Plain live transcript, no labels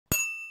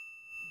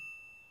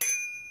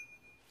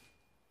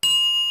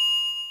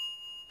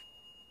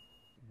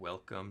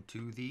Welcome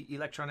to the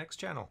electronics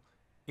channel.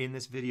 In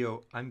this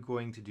video, I'm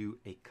going to do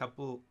a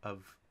couple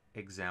of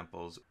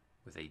examples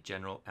with a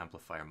general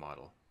amplifier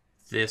model.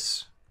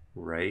 This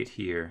right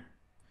here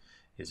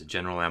is a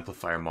general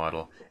amplifier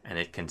model, and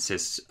it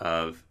consists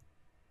of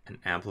an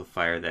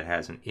amplifier that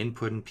has an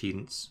input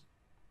impedance.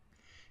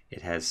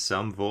 It has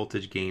some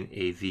voltage gain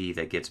AV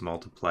that gets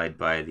multiplied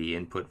by the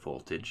input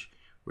voltage,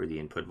 where the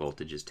input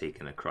voltage is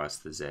taken across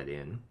the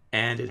Zin,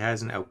 and it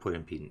has an output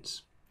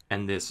impedance.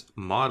 And this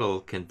model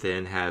can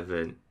then have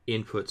an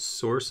input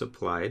source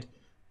applied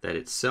that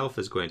itself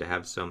is going to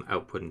have some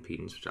output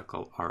impedance, which I'll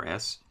call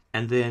RS.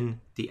 And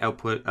then the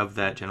output of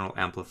that general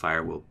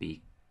amplifier will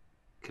be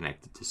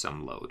connected to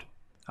some load.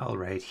 All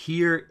right,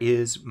 here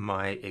is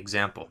my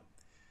example.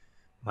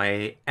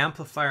 My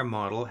amplifier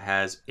model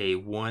has a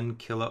 1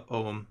 kilo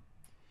ohm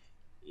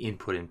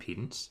input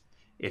impedance.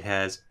 It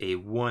has a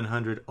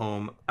 100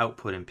 ohm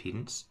output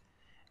impedance.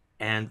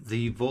 And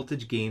the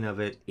voltage gain of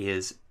it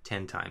is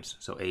 10 times.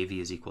 So AV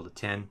is equal to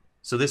 10.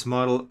 So this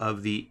model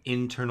of the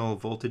internal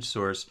voltage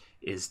source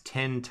is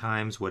 10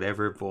 times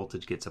whatever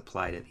voltage gets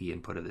applied at the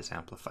input of this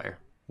amplifier.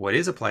 What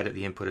is applied at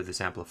the input of this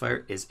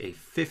amplifier is a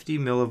 50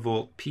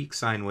 millivolt peak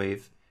sine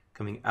wave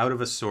coming out of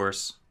a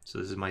source. So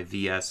this is my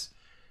VS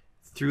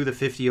through the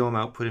 50 ohm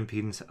output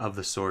impedance of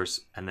the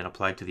source and then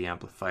applied to the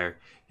amplifier.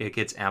 It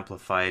gets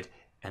amplified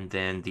and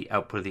then the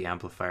output of the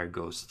amplifier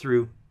goes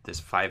through this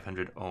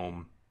 500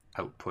 ohm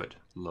output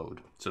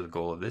load. So the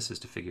goal of this is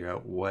to figure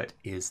out what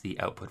is the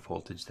output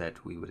voltage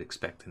that we would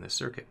expect in this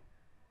circuit.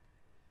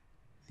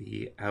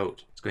 The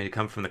out is going to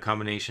come from the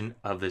combination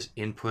of this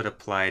input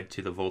applied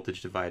to the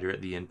voltage divider at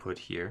the input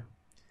here,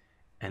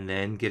 and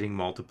then getting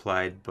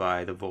multiplied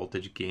by the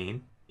voltage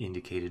gain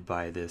indicated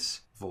by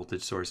this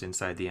voltage source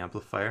inside the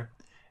amplifier.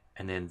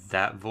 And then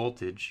that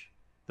voltage,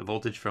 the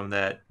voltage from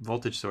that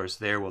voltage source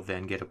there, will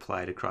then get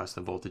applied across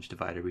the voltage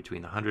divider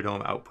between the 100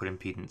 ohm output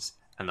impedance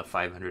and the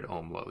 500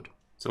 ohm load.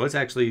 So let's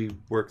actually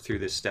work through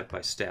this step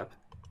by step.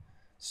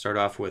 Start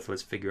off with,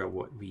 let's figure out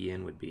what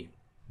Vin would be.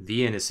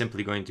 Vin is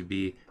simply going to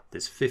be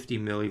this 50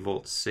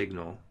 millivolt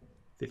signal,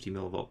 50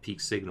 millivolt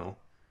peak signal,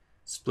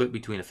 split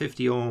between a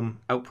 50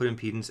 ohm output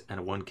impedance and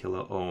a 1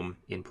 kilo ohm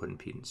input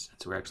impedance.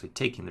 So we're actually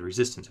taking the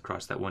resistance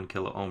across that 1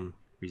 kilo ohm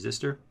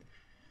resistor.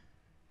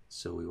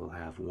 So we will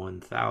have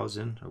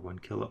 1000 or 1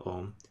 kilo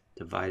ohm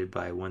divided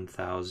by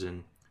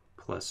 1000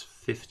 plus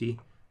 50.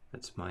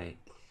 That's my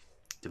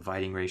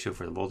dividing ratio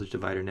for the voltage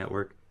divider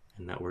network,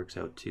 and that works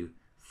out to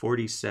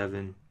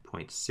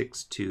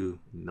 47.62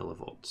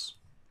 millivolts.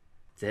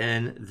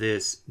 Then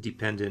this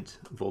dependent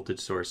voltage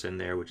source in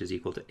there, which is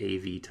equal to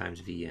AV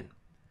times Vin.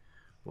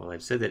 Well,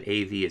 I've said that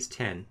AV is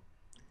 10,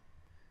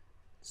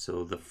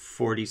 so the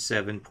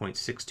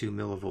 47.62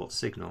 millivolt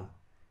signal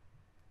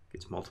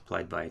gets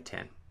multiplied by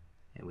 10,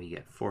 and we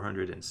get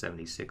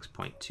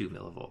 476.2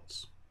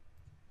 millivolts.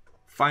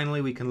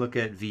 Finally, we can look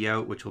at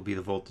Vout, which will be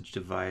the voltage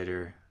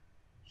divider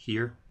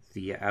here.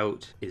 The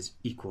out is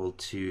equal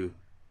to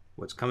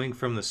what's coming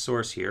from the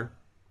source here,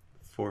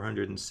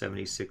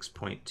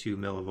 476.2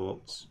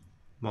 millivolts,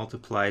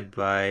 multiplied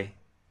by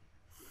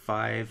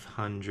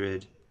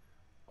 500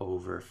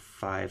 over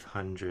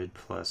 500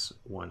 plus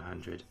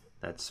 100.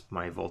 That's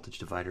my voltage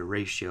divider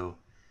ratio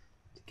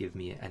to give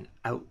me an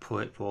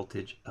output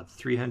voltage of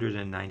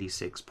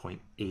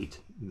 396.8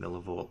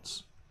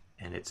 millivolts,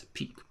 and it's a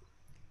peak.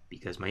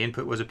 Because my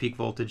input was a peak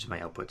voltage,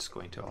 my output's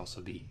going to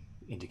also be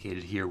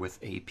indicated here with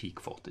a peak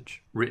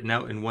voltage. Written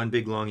out in one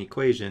big long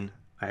equation,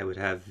 I would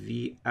have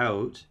V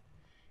out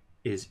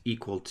is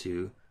equal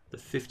to the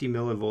 50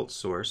 millivolt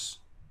source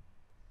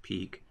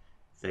peak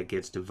that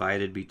gets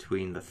divided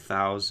between the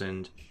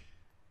 1000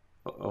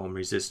 ohm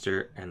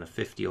resistor and the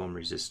 50 ohm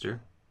resistor,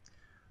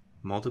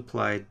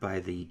 multiplied by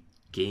the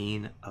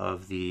gain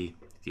of the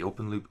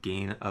open loop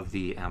gain of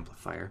the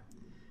amplifier,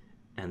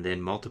 and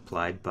then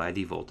multiplied by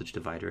the voltage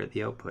divider at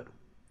the output,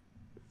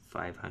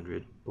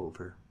 500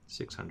 over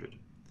 600.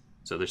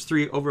 So there's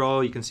three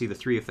overall. You can see the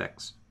three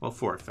effects, well,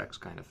 four effects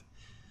kind of.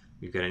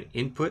 We've got an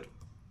input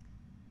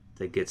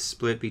that gets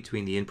split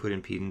between the input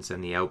impedance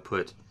and the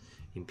output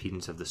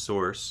impedance of the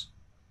source,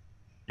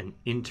 an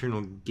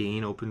internal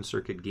gain, open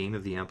circuit gain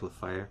of the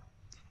amplifier,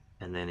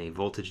 and then a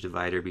voltage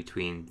divider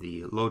between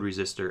the load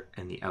resistor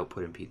and the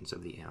output impedance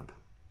of the amp.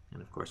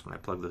 And of course, when I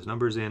plug those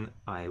numbers in,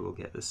 I will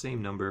get the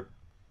same number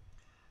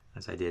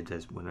as I did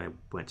as when I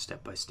went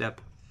step by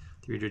step.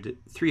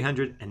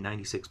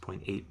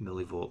 396.8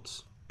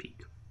 millivolts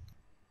peak.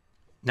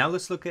 Now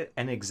let's look at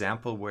an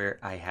example where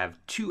I have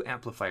two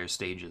amplifier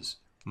stages.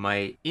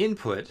 My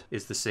input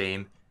is the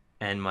same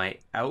and my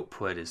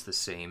output is the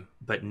same,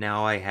 but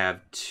now I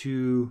have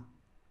two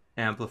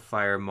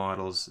amplifier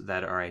models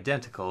that are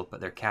identical, but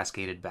they're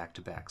cascaded back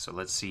to back. So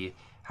let's see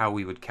how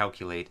we would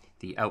calculate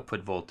the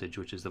output voltage,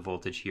 which is the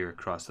voltage here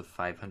across the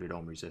 500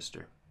 ohm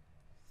resistor.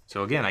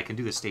 So again, I can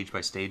do this stage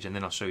by stage, and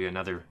then I'll show you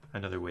another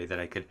way that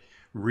I could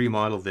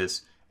remodel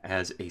this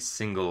as a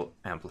single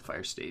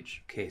amplifier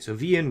stage. Okay, so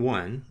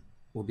Vn1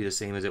 will be the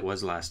same as it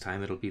was last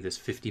time. It'll be this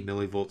 50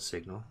 millivolt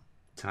signal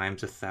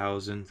times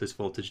 1,000, this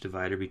voltage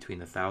divider between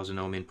the 1,000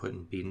 ohm input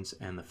impedance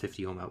and the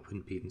 50 ohm output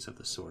impedance of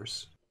the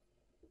source.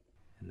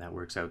 And that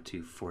works out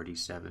to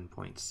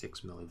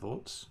 47.6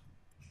 millivolts.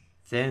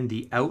 Then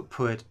the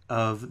output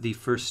of the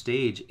first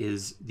stage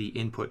is the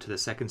input to the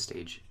second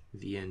stage,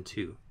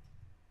 Vn2.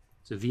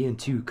 So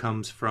Vn2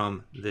 comes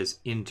from this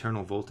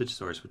internal voltage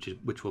source,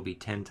 which will be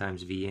 10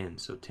 times Vn,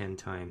 so 10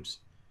 times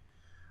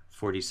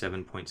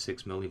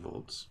 47.6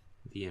 millivolts,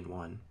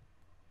 Vn1.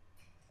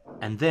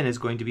 And then it's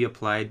going to be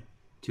applied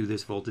to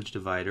this voltage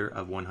divider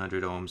of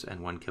 100 ohms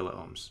and 1 kilo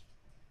ohms.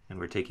 And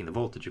we're taking the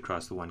voltage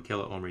across the 1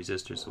 kilo ohm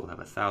resistor, so we'll have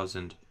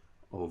 1,000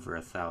 over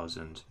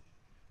 1,000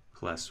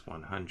 plus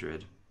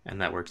 100.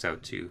 And that works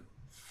out to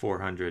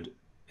 432.9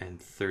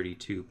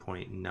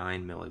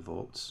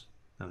 millivolts.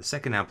 Now the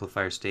second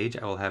amplifier stage,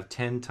 I will have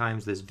 10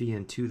 times this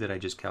Vn2 that I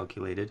just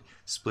calculated,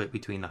 split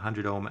between the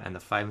 100 ohm and the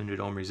 500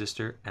 ohm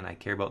resistor, and I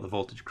care about the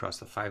voltage across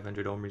the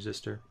 500 ohm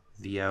resistor.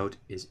 Vout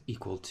is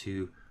equal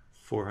to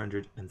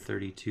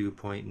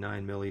 432.9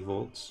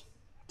 millivolts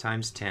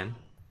times 10,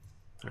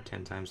 or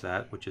 10 times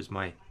that, which is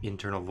my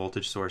internal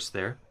voltage source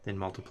there, then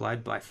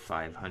multiplied by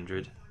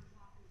 500,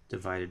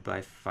 divided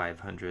by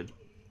 500,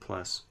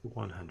 plus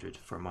 100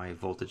 for my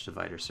voltage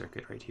divider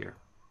circuit right here.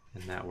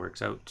 And that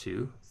works out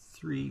to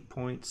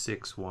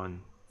 3.61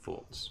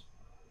 volts.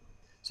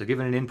 So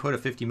given an input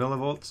of 50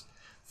 millivolts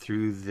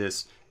through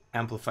this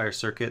amplifier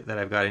circuit that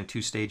I've got in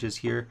 2 stages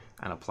here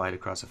and applied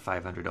across a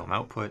 500 ohm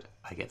output,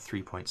 I get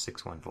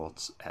 3.61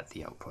 volts at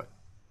the output.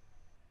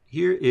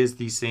 Here is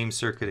the same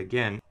circuit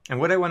again, and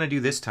what I want to do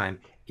this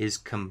time is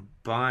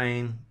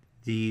combine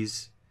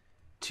these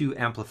 2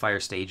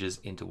 amplifier stages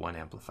into 1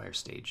 amplifier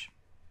stage.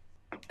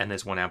 And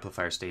this 1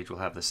 amplifier stage will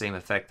have the same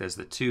effect as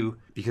the 2,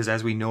 because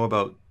as we know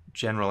about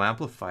general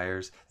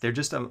amplifiers, they're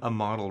just a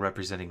model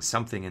representing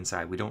something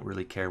inside. We don't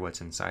really care what's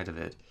inside of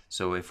it.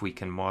 So if we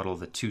can model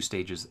the 2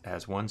 stages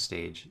as 1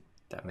 stage,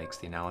 that makes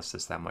the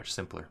analysis that much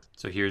simpler.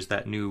 So here's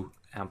that new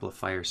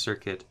amplifier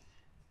circuit.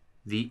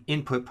 The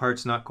input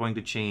part's not going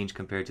to change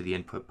compared to the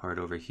input part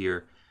over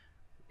here.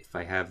 If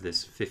I have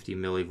this 50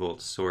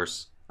 millivolt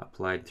source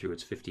applied through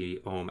its 50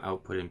 ohm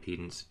output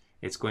impedance,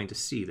 it's going to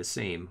see the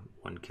same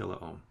 1 kilo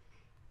ohm.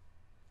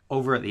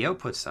 Over at the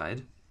output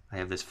side, I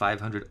have this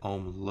 500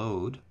 ohm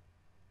load.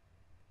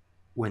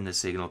 When the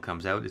signal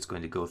comes out, it's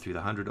going to go through the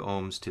 100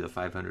 ohms to the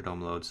 500 ohm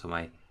load, so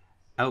my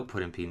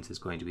output impedance is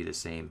going to be the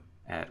same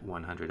at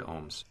 100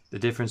 ohms. The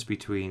difference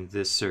between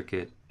this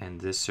circuit and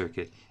this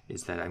circuit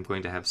is that I'm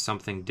going to have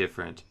something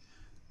different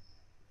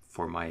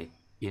for my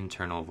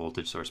internal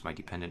voltage source, my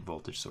dependent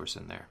voltage source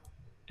in there.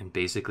 And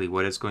basically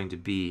what it's going to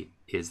be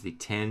is the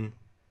 10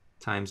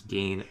 times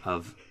gain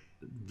of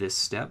this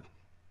step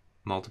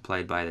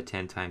multiplied by the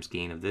 10 times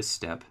gain of this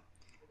step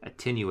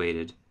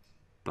attenuated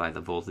by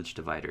the voltage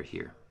divider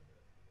here.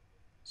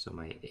 So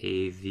my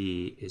AV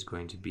is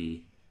going to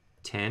be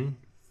 10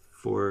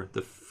 for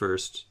the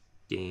first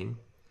gain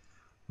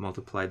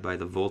multiplied by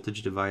the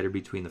voltage divider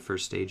between the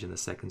first stage and the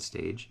second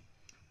stage.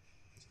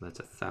 So that's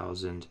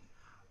 1,000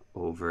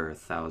 over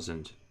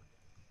 1,000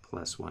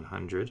 plus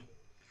 100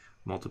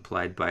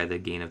 multiplied by the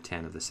gain of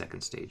 10 of the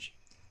second stage.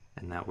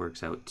 And that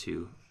works out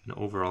to an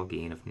overall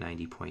gain of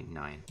 90.9.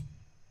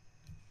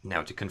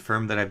 Now to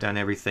confirm that I've done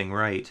everything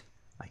right,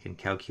 I can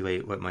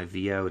calculate what my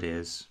Vout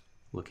is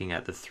looking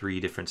at the 3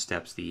 different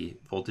steps: the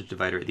voltage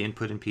divider at the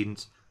input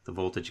impedance, the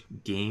voltage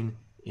gain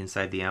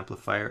inside the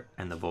amplifier,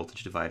 and the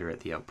voltage divider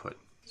at the output.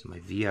 So my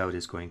Vout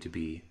is going to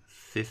be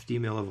 50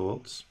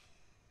 millivolts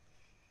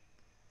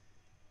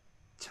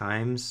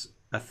times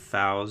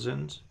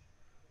 1,000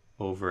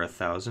 over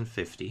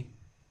 1,050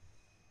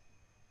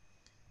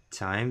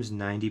 times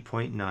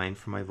 90.9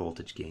 for my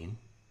voltage gain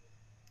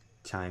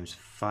times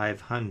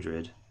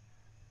 500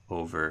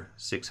 over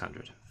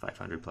 600,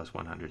 500 plus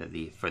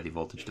 100 for the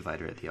voltage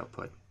divider at the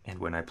output. And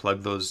when I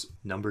plug those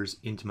numbers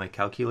into my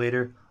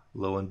calculator,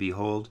 lo and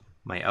behold,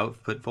 my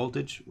output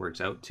voltage works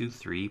out to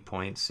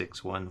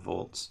 3.61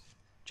 volts,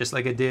 just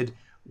like I did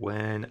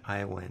when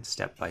I went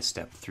step by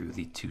step through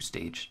the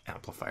 2-stage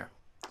amplifier.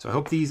 So I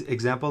hope these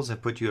examples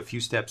have put you a few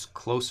steps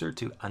closer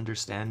to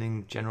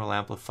understanding general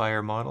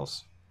amplifier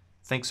models.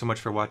 Thanks so much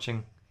for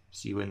watching.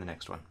 See you in the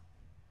next one.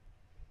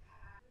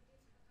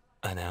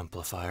 An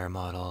amplifier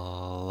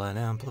model,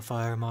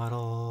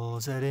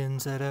 Z in,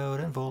 Z out,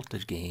 and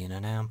voltage gain,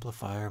 an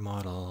amplifier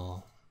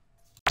model.